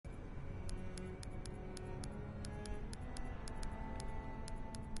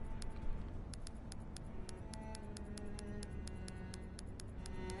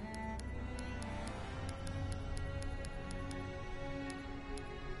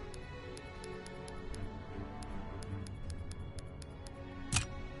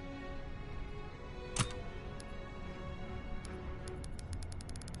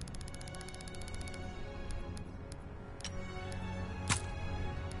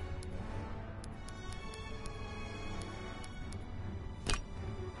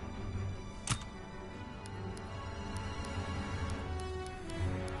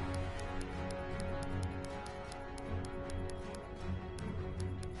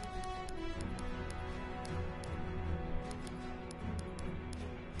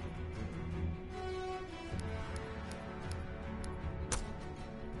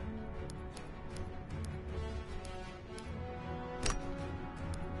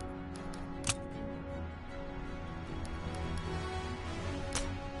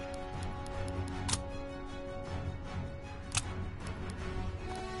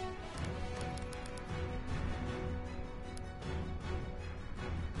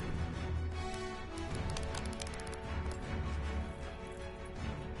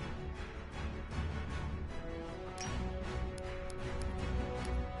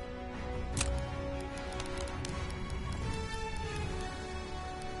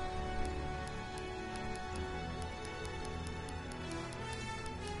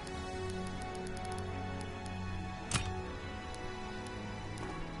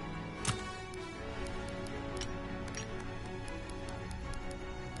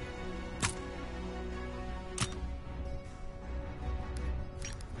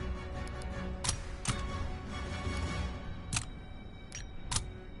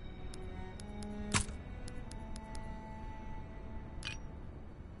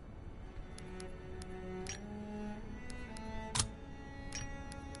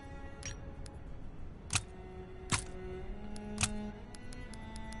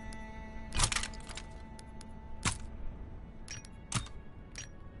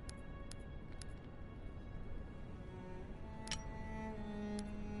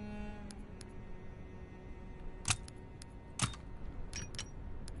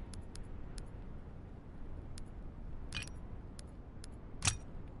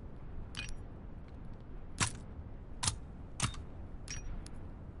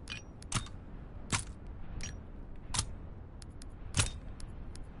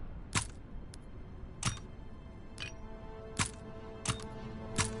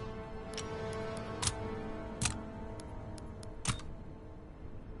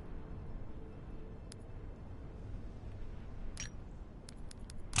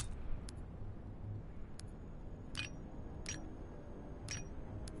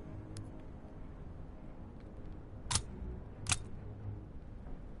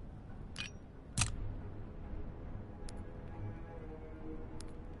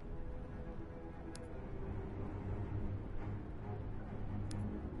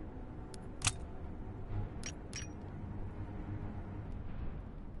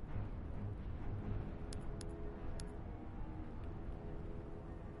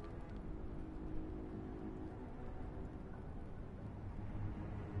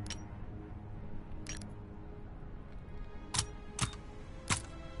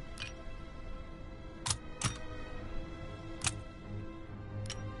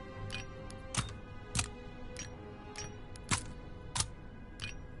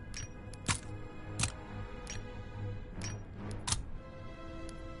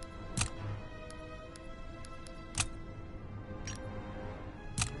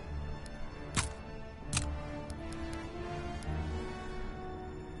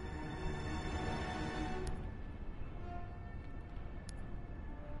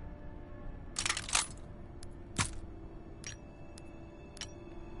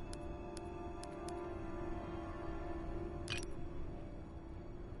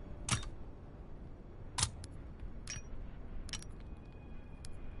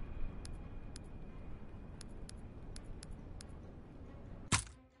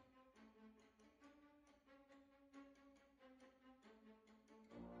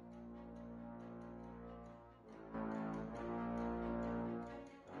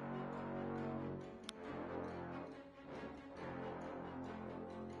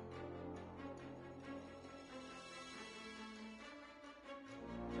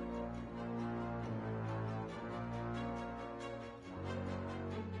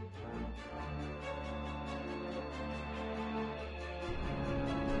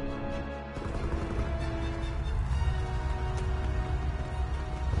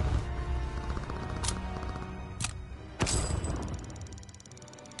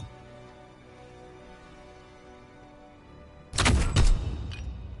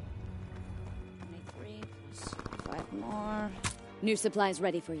New supplies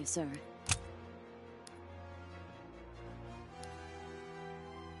ready for you, sir.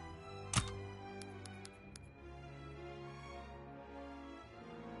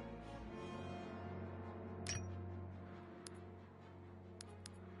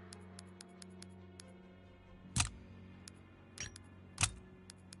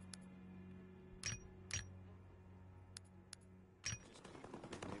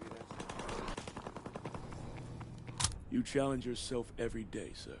 You challenge yourself every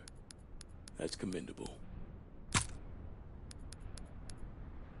day, sir. That's commendable.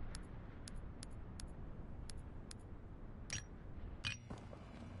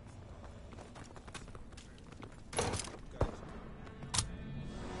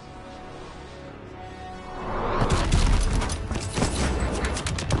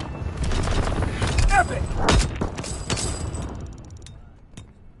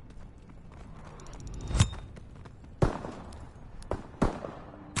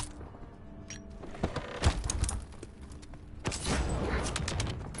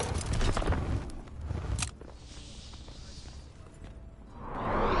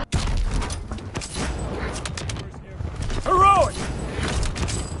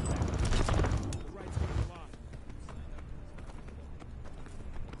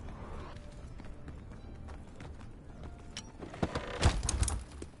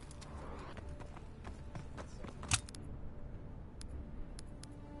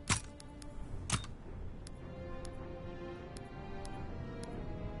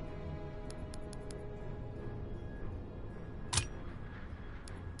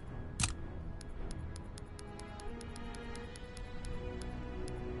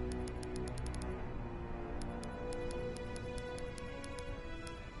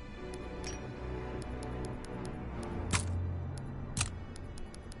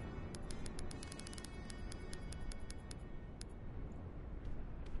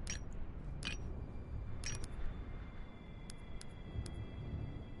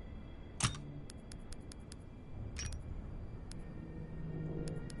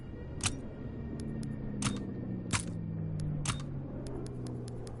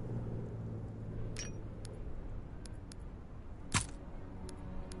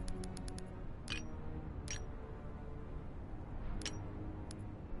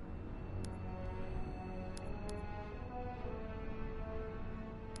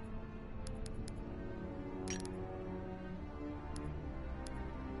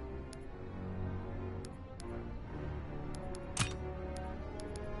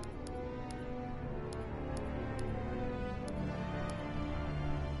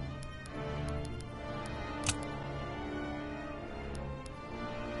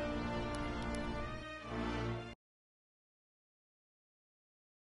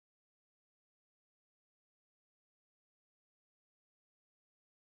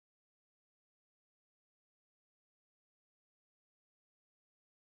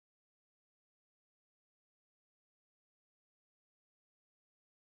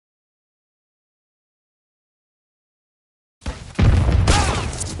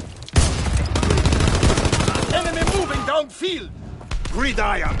 Downfield!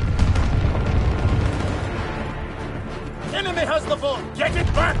 Gridiron! Enemy has the ball! Get it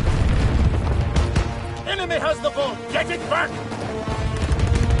back! Enemy has the ball! Get it back!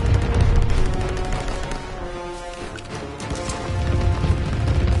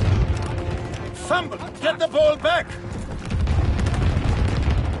 Fumble! Get the ball back!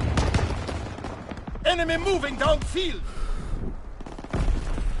 Enemy moving downfield!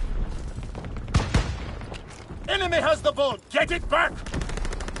 Enemy has the ball! Get it back!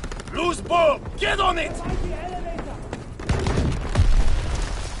 Loose ball! Get on it!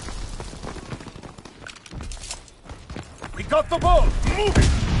 We got the ball! Move it!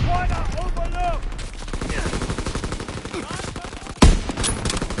 Overload!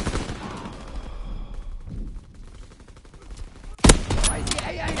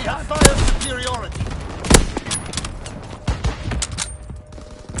 We have fire superiority!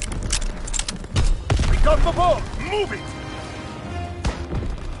 Got the ball! Move it!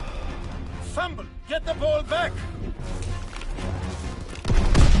 Fumble! Get the ball back!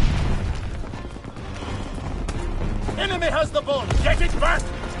 Enemy has the ball! Get it back!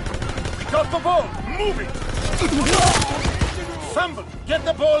 We got the ball! Move it! Fumble! Get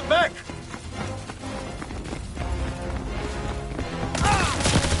the ball back!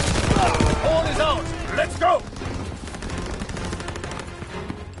 The ball is out! Let's go!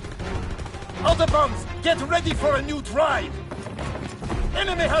 Other bombs! Get ready for a new drive!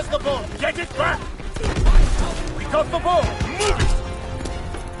 Enemy has the ball! Get it back! We got the ball! Move it!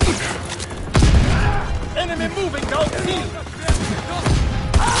 Enemy moving downfield!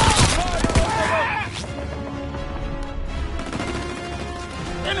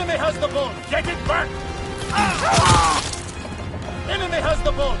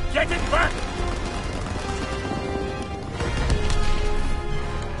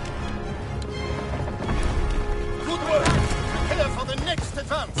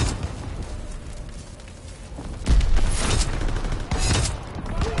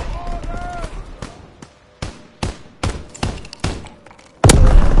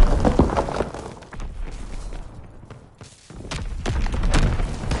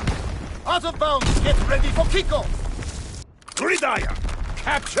 Out of bounds! Get ready for kickoff! Gridaya!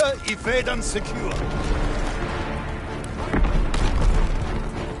 Capture, evade, and secure.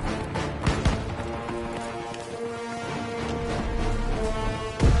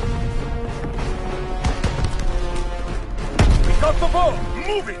 We got the ball!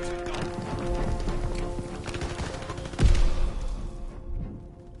 Move it!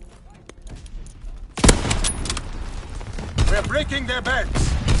 We're breaking their backs!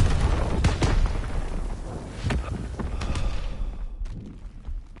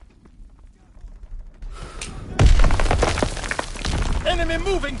 Enemy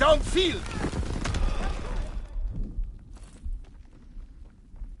moving downfield!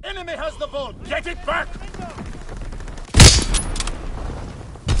 Enemy has the ball! Get it back!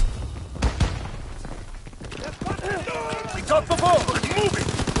 We got the ball! Move it!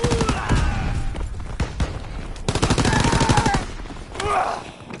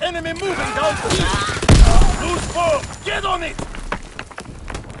 Enemy moving downfield! Loose ball! Get on it!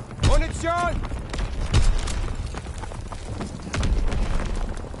 On it, Sean!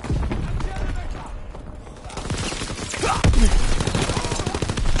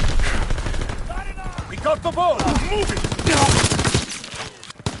 We got the ball! Move it!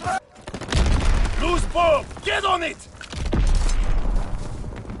 Loose ball! Get on it!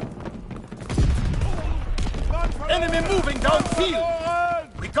 Enemy moving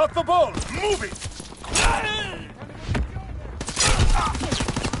downfield! We got the ball! Move it!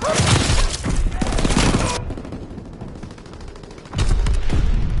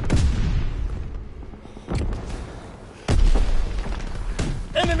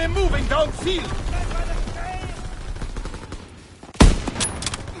 Enemy moving downfield!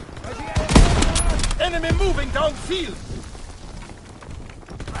 Enemy moving downfield!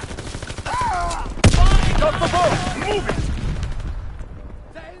 Got the ball! Move it!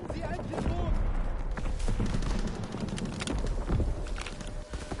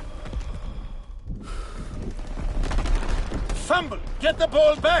 Fumble! Get the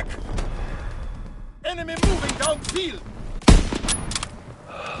ball back! Enemy moving downfield!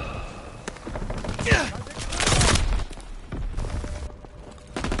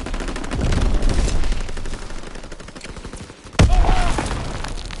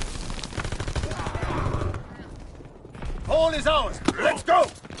 Ball is ours! Let's go!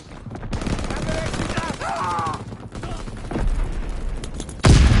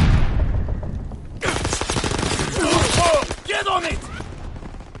 Loose ball! Get on it!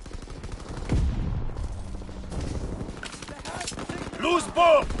 Loose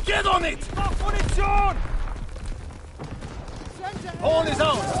ball! Get on it! Ball is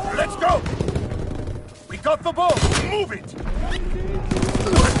ours! Let's go! We got the ball! Move it!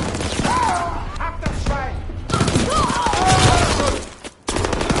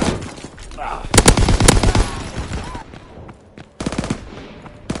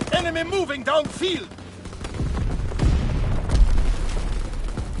 Enemy moving downfield!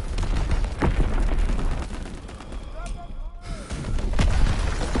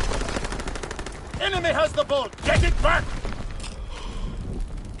 Enemy has the ball! Get it back!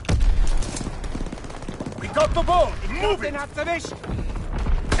 We got the ball! Move it!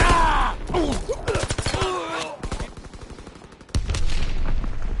 Ah!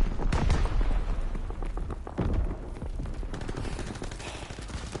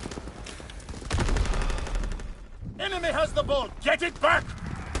 Enemy has the ball! Get it back!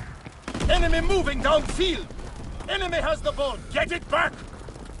 Enemy moving downfield! Enemy has the ball! Get it back!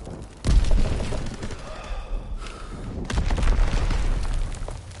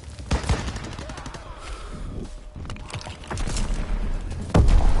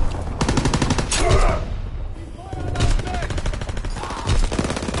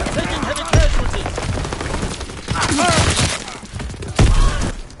 Taking heavy casualty!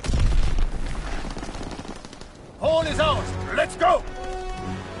 Ball is ours! Let's go!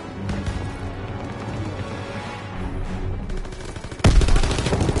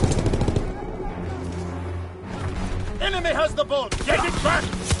 Enemy has the ball! Get it back!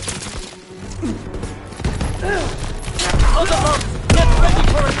 Other bombs! Get ready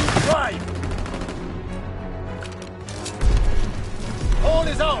for a new drive! Ball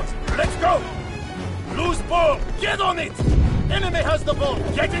is ours! Let's go! Loose ball! Get on it! Enemy has the ball!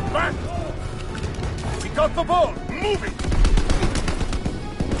 Get it back! We got the ball! Move it!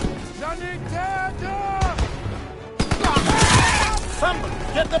 Fumble!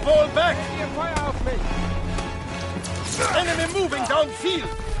 Get the ball back! Enemy moving downfield!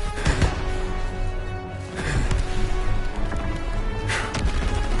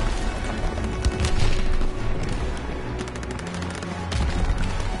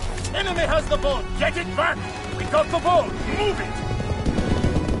 Enemy has the ball! Get it back! We got the ball! Move it!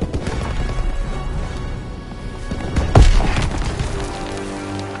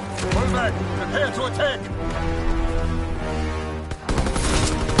 Pull back! Prepare to attack!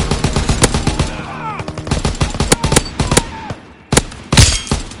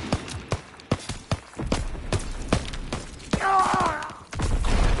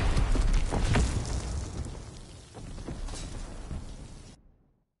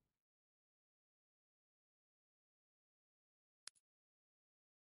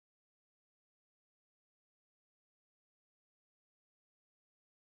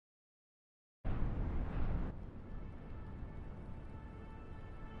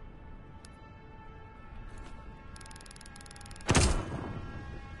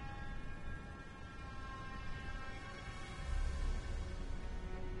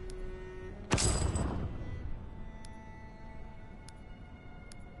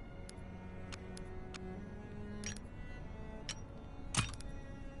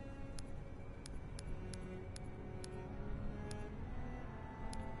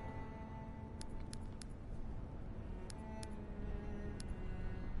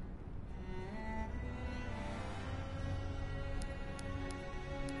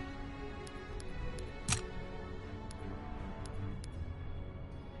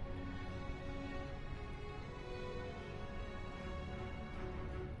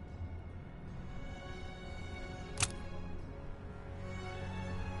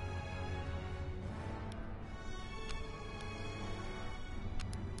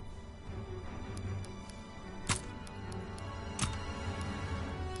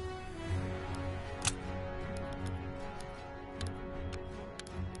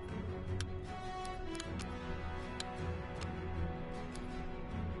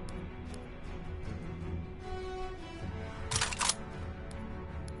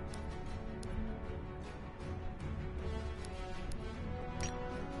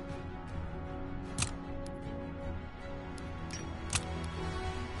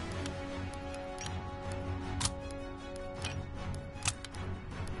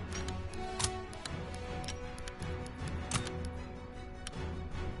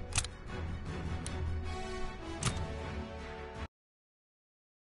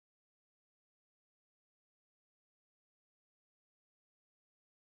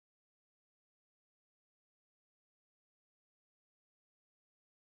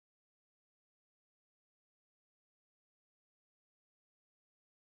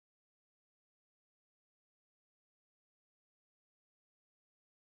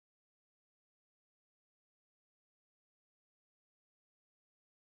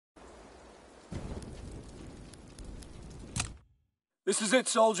 This is it,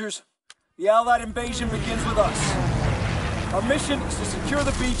 soldiers. The Allied invasion begins with us. Our mission is to secure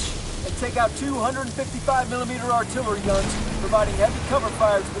the beach and take out 255mm artillery guns, providing heavy cover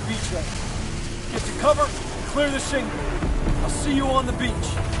fire to the beach head. Get to cover and clear the shingle. I'll see you on the beach.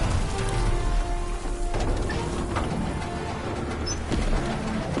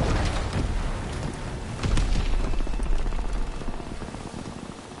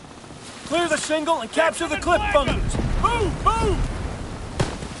 Clear the shingle and capture the cliff bunkers. Move! Move!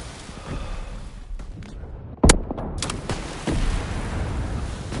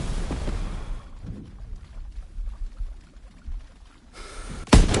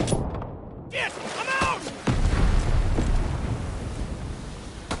 Yes! I'm out!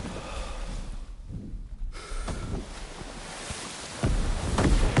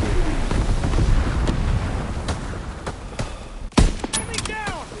 Enemy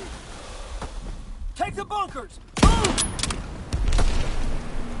down! Take the bunkers! Move!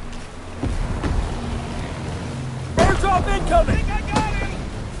 Airdrop incoming! I think I got him!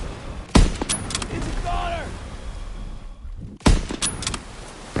 It's his daughter!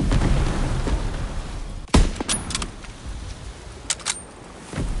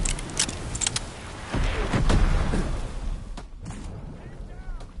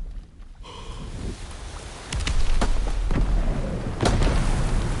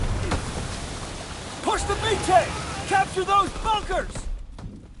 Push the beachhead! Capture those bunkers!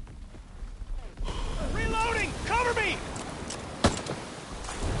 Reloading! Cover me!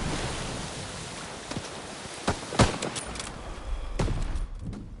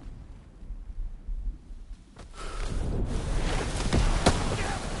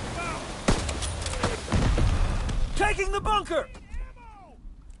 Taking the bunker!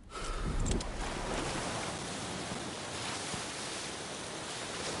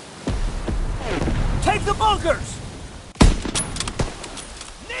 Take the bunkers!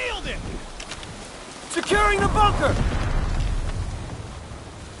 Nailed it! Securing the bunker!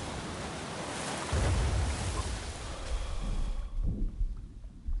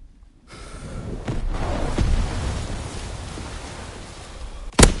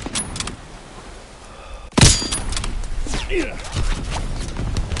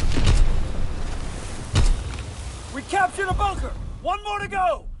 We captured a bunker! One more to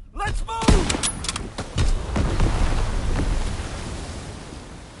go! Let's move!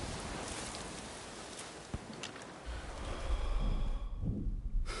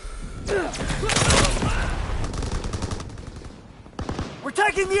 We're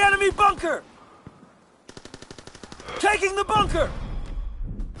taking the enemy bunker! Taking the bunker!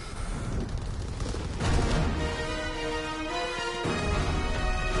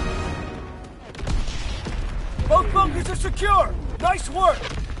 Both bunkers are secure! Nice work!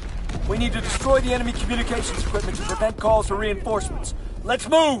 We need to destroy the enemy communications equipment to prevent calls for reinforcements. Let's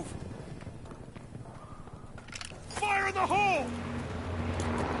move! Fire in the hole!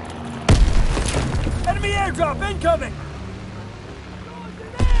 Enemy airdrop incoming!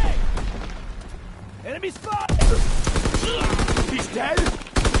 Enemy spot! He's dead?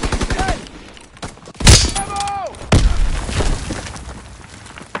 He's dead! Ammo!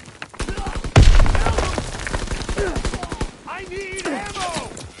 I need ammo!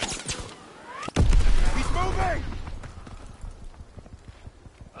 He's moving!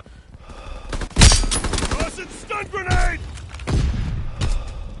 Tossing stun grenade!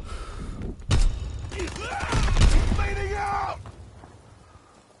 He's bleeding out!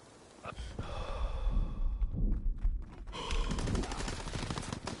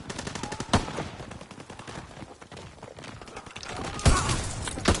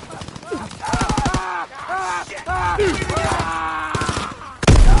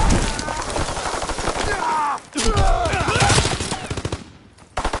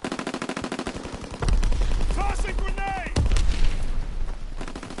 Tossing grenade!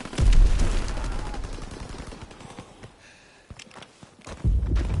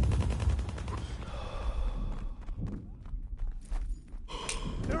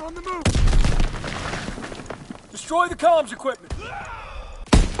 They're on the move! Destroy the comms equipment!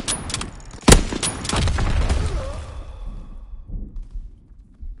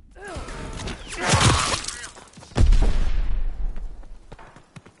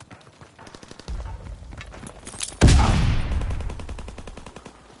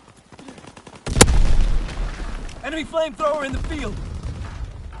 Enemy flamethrower in the field!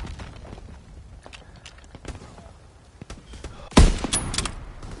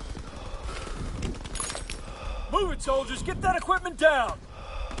 Move it, soldiers! Get that equipment down!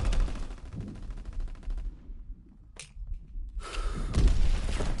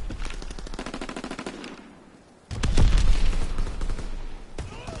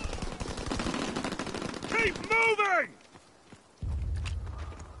 Keep moving!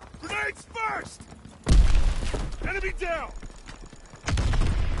 Grenades first! Enemy down!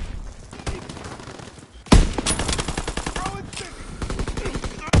 Throwing sticky!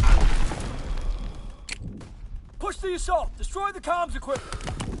 Push the assault! Destroy the comms equipment!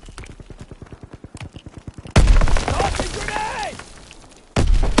 Tossing grenade!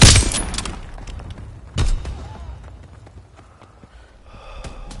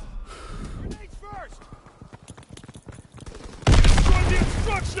 Grenades first! Destroy the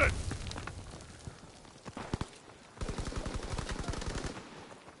obstruction!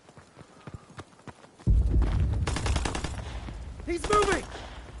 He's moving!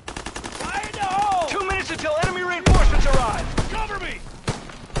 Fire in the hole! 2 minutes until enemy reinforcements arrive! Cover me!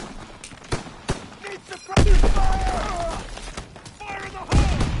 Need suppressive fire! Fire in the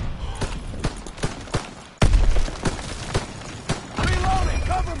hole! Reloading!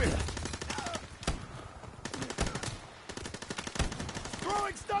 Cover me!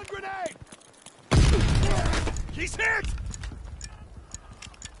 Throwing stun grenade! He's hit!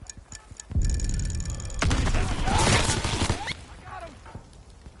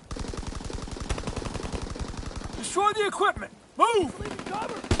 Destroy the equipment! Move! Leaving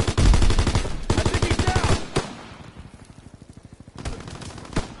cover! I think he's down!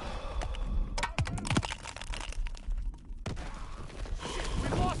 We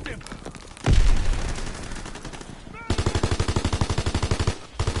lost him!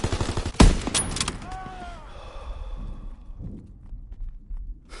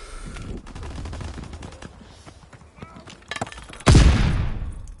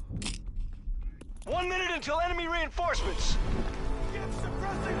 One minute until enemy reinforcements! Get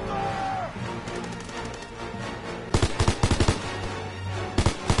suppressing fire!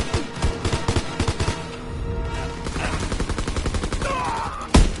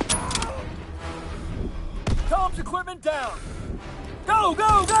 Comms equipment down! Go,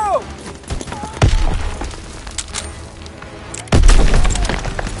 go, go!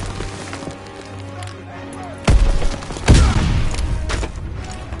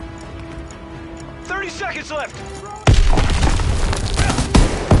 Seconds left!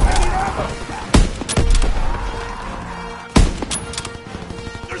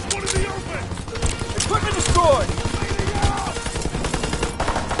 There's one in the open! Equipment destroyed!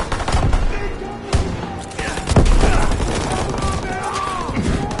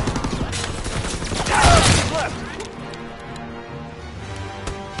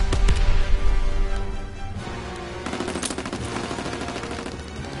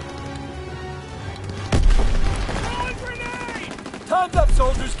 Throwing grenade! Time's up,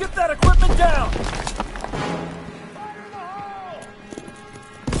 soldiers! Get that equipment down!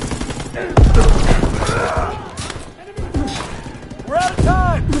 We're out of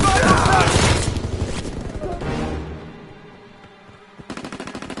time! Revive us!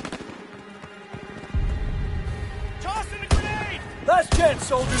 Tossing a grenade! Last chance,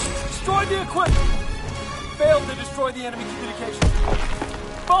 soldiers! Destroy the equipment! Failed to destroy the enemy communications.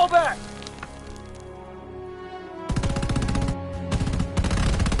 Fall back!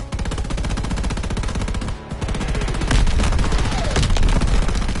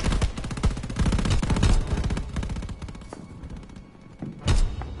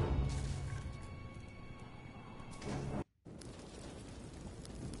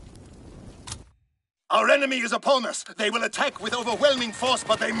 Our enemy is upon us. They will attack with overwhelming force,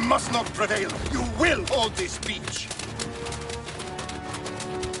 but they must not prevail. You will hold this beach.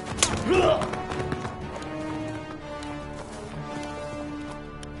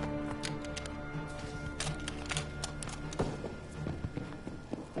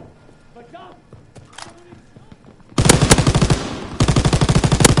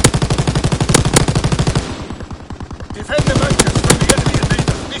 Defend the bunkers from the enemy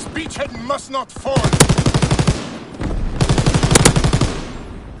invaders. This beachhead must not fall.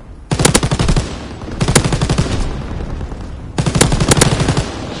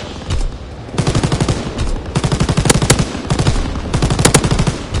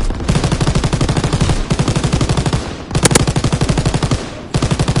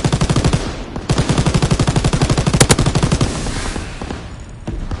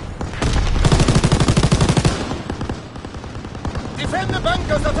 Defend the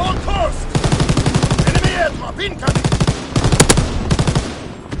bunkers at all costs! Enemy airdrop incoming!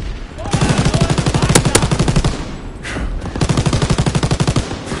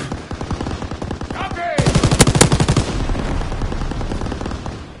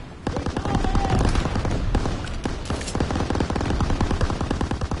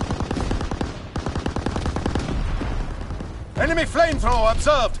 Enemy flamethrower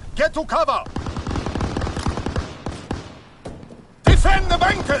observed! Get to cover! Defend the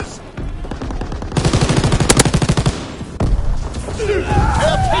bunkers!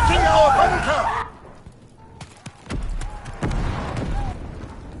 They're taking our bunker!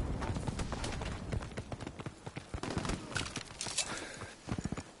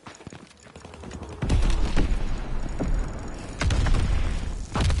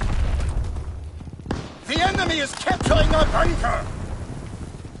 The enemy is capturing our bunker!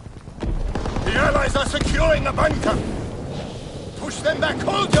 The Allies are securing a bunker! Push them back!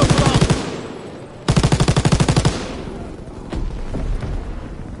 Hold your ground!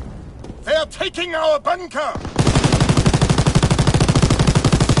 They are taking our bunker!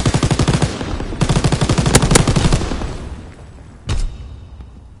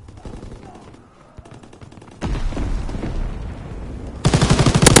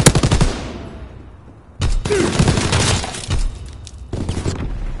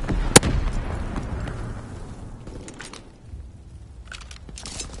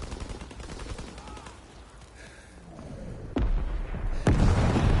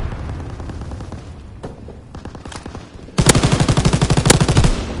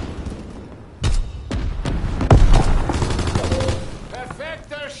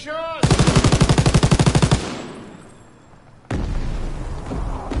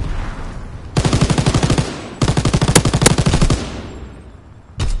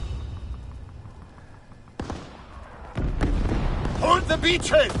 Hold the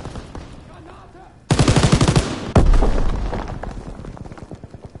beachhead!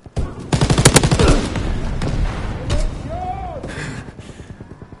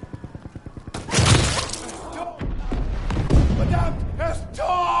 Madame, es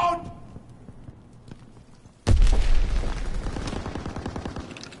down!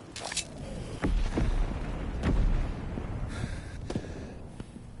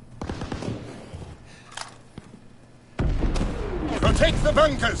 Protect the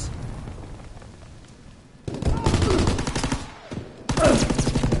bunkers!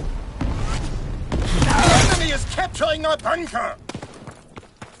 The enemy is capturing our bunker!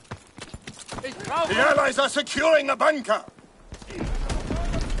 The Allies are securing a bunker!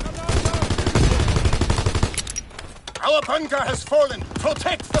 Our bunker has fallen!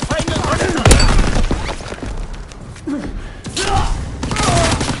 Protect the final bunker!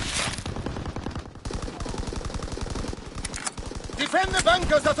 Defend the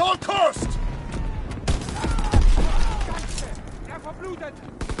bunkers at all costs! Verblutet!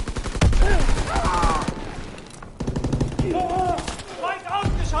 Weit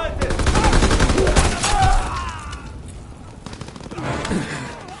ausgeschaltet!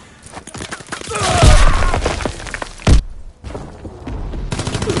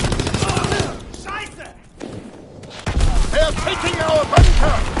 Scheiße! They're taking our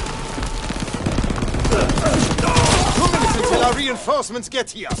bunker! 2 minutes until our reinforcements get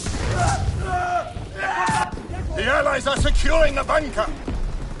here! The Allies are securing the bunker!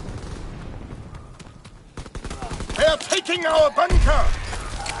 They are taking our bunker!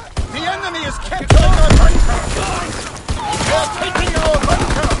 The enemy is capturing our bunker! They are taking our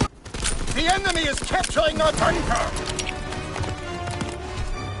bunker! The enemy is capturing our bunker!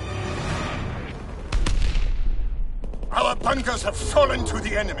 Our bunkers have fallen to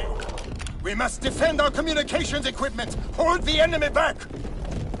the enemy! We must defend our communications equipment! Hold the enemy back!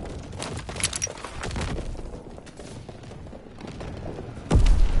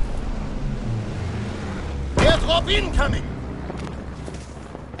 Airdrop incoming!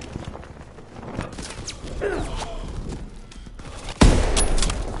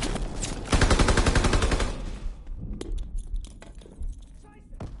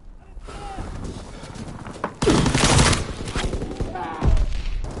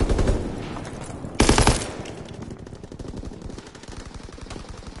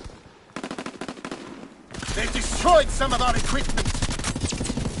 They destroyed some of our equipment!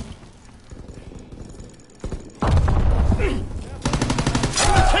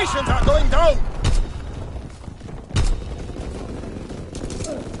 Communications are going down!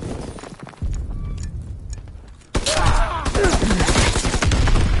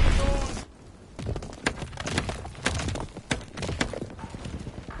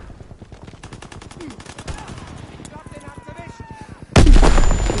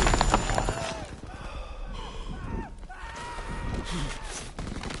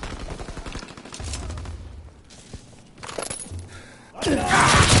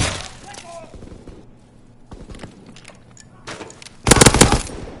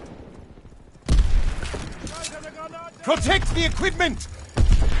 Protect the equipment!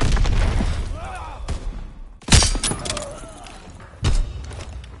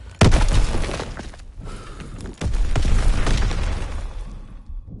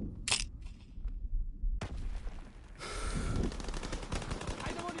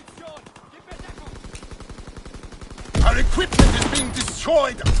 Our equipment is being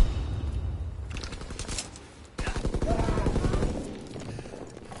destroyed!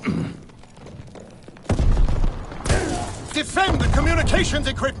 Defend the communications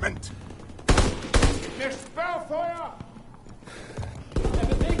equipment! Der Sperrfeuer! Er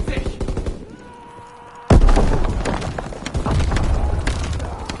bewegt sich!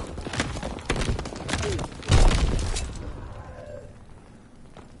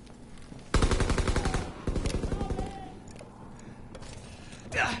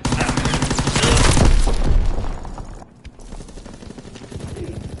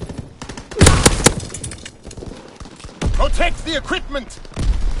 Protect the equipment!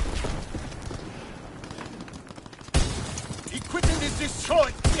 Equipment is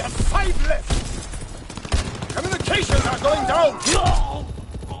destroyed! We have 5 left! Communications are going down!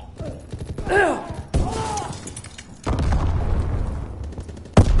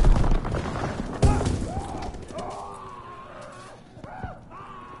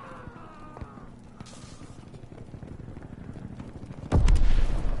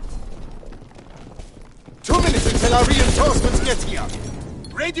 Until our reinforcements get here.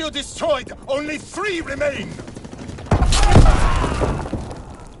 Radio destroyed. Only 3 remain.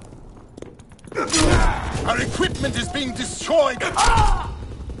 Our equipment is being destroyed.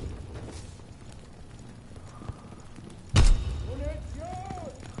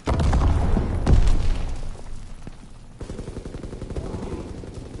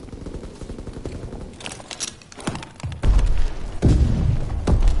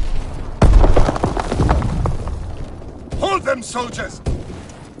 Hold them, soldiers!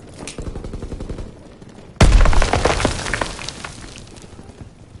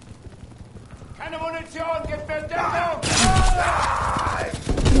 Keine Munition! Gib mir Deckung!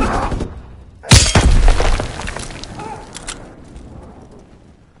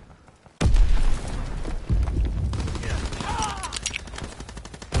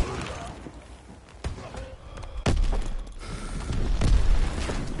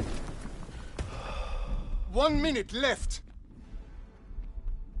 1 minute left.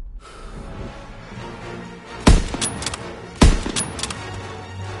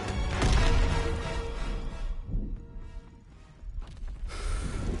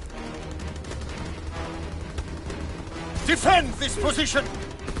 Defend this position!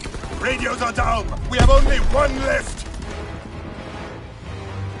 Radios are down. We have only 1 left.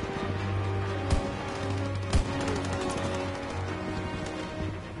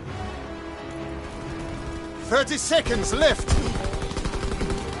 30 seconds left.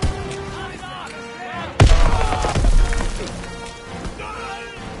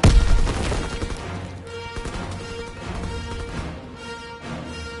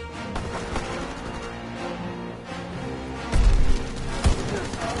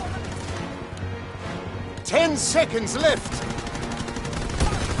 Ten seconds left.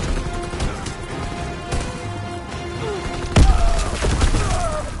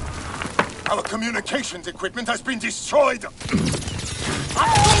 Our communications equipment has been destroyed.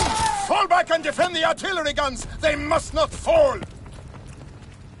 Fall back and defend the artillery guns. They must not fall.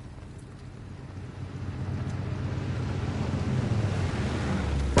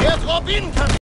 Airdrop incoming.